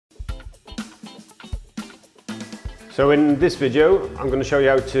So in this video, I'm going to show you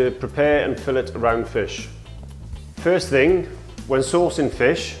how to prepare and fillet a round fish. First thing, when sourcing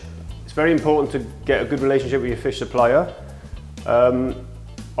fish, it's very important to get a good relationship with your fish supplier.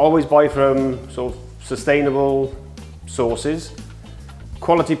 Always buy from sort of sustainable sources.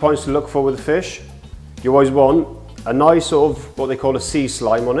 Quality points to look for with the fish. You always want a nice sort of what they call a sea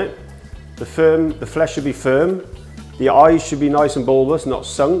slime on it. The flesh should be firm. The eyes should be nice and bulbous, not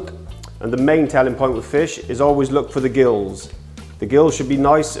sunk. And the main telling point with fish is always look for the gills. The gills should be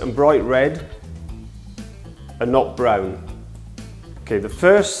nice and bright red and not brown. Okay, the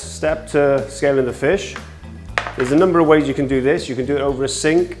first step to scaling the fish, there's a number of ways you can do this. You can do it over a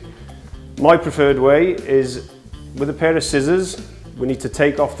sink. My preferred way is with a pair of scissors. We need to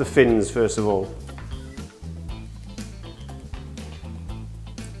take off the fins first of all.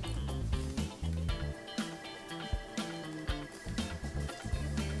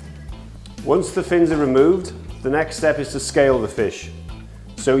 Once the fins are removed, the next step is to scale the fish.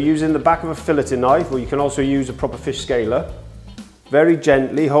 So using the back of a filleting knife, or you can also use a proper fish scaler, very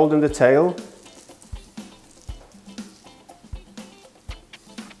gently holding the tail,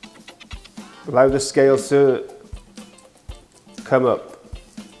 allow the scales to come up.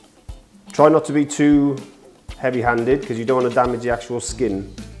 Try not to be too heavy-handed because you don't want to damage the actual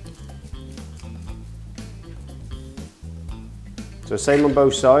skin. So same on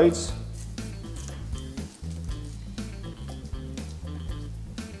both sides.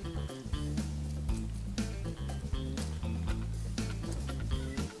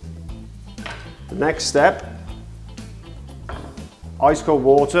 The next step, ice cold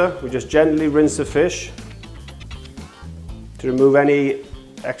water. We just gently rinse the fish to remove any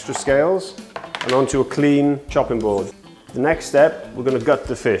extra scales and onto a clean chopping board. The next step, we're going to gut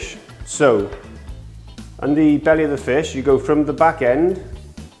the fish. So, on the belly of the fish, you go from the back end,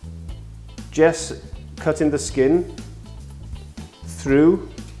 just cutting the skin through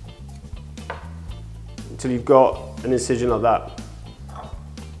until you've got an incision like that.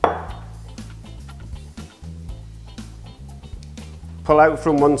 Pull out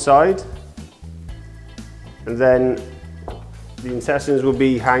from one side, and then the intestines will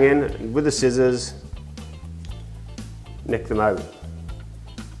be hanging, and with the scissors, nick them out.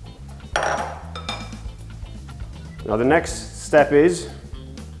 Now the next step is,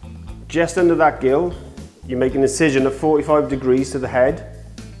 just under that gill, you make an incision of 45 degrees to the head,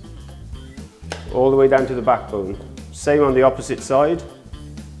 all the way down to the backbone. Same on the opposite side.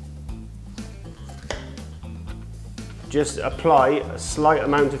 Just apply a slight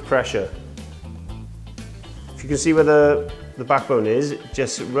amount of pressure. If you can see where the backbone is,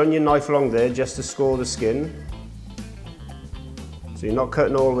 just run your knife along there just to score the skin. So you're not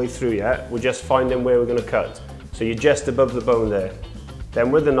cutting all the way through yet, we're just finding where we're going to cut. So you're just above the bone there.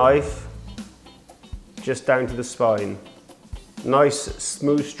 Then with the knife, just down to the spine. Nice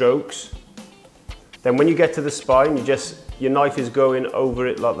smooth strokes. Then when you get to the spine, your knife is going over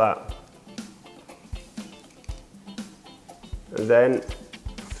it like that. And then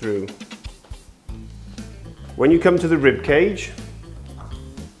through. When you come to the rib cage,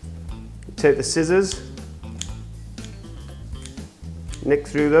 take the scissors, nick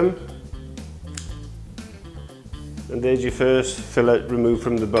through them, and there's your first fillet removed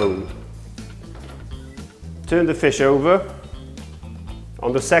from the bone. Turn the fish over.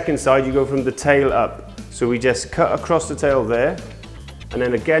 On the second side, you go from the tail up. So we just cut across the tail there, and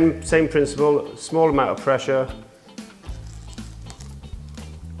then again, same principle, small amount of pressure,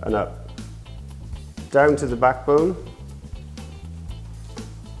 and up, down to the backbone.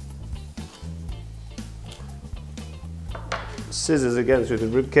 Scissors again through the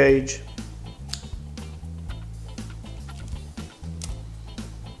rib cage.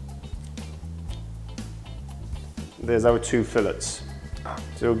 There's our two fillets.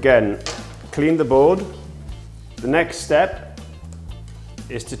 So again, clean the board. The next step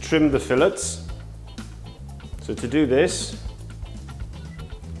is to trim the fillets. So to do this,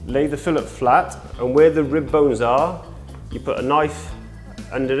 lay the fillet flat, and where the rib bones are, you put a knife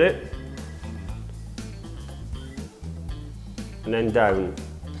under it and then down.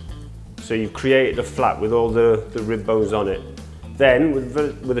 So you've created a flat with all the rib bones on it. Then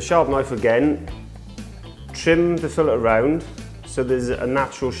with a sharp knife again, trim the fillet around so there's a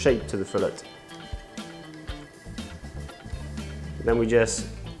natural shape to the fillet. Then we just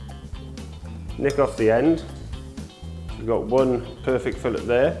nick off the end. We've got one perfect fillet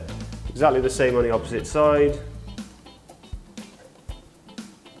there. Exactly the same on the opposite side.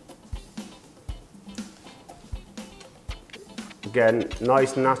 Again,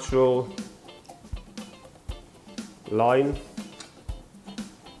 nice natural line.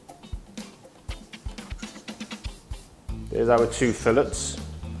 There's our 2 fillets.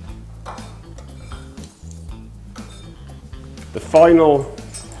 The final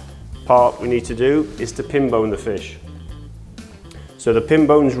part we need to do is to pin bone the fish. So the pin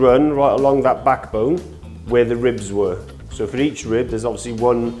bones run right along that backbone where the ribs were. So for each rib there's obviously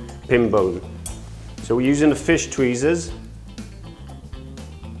 1 pin bone. So we're using the fish tweezers.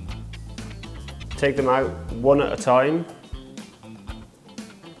 Take them out one at a time.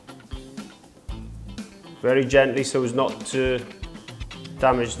 Very gently so as not to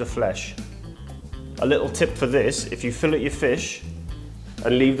damage the flesh. A little tip for this, if you fillet your fish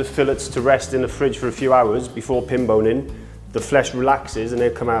and leave the fillets to rest in the fridge for a few hours before pin boning, the flesh relaxes and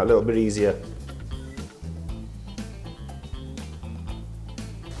they'll come out a little bit easier.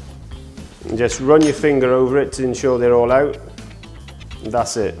 And just run your finger over it to ensure they're all out. And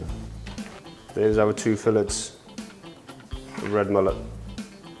that's it. There's our 2 fillets of red mullet.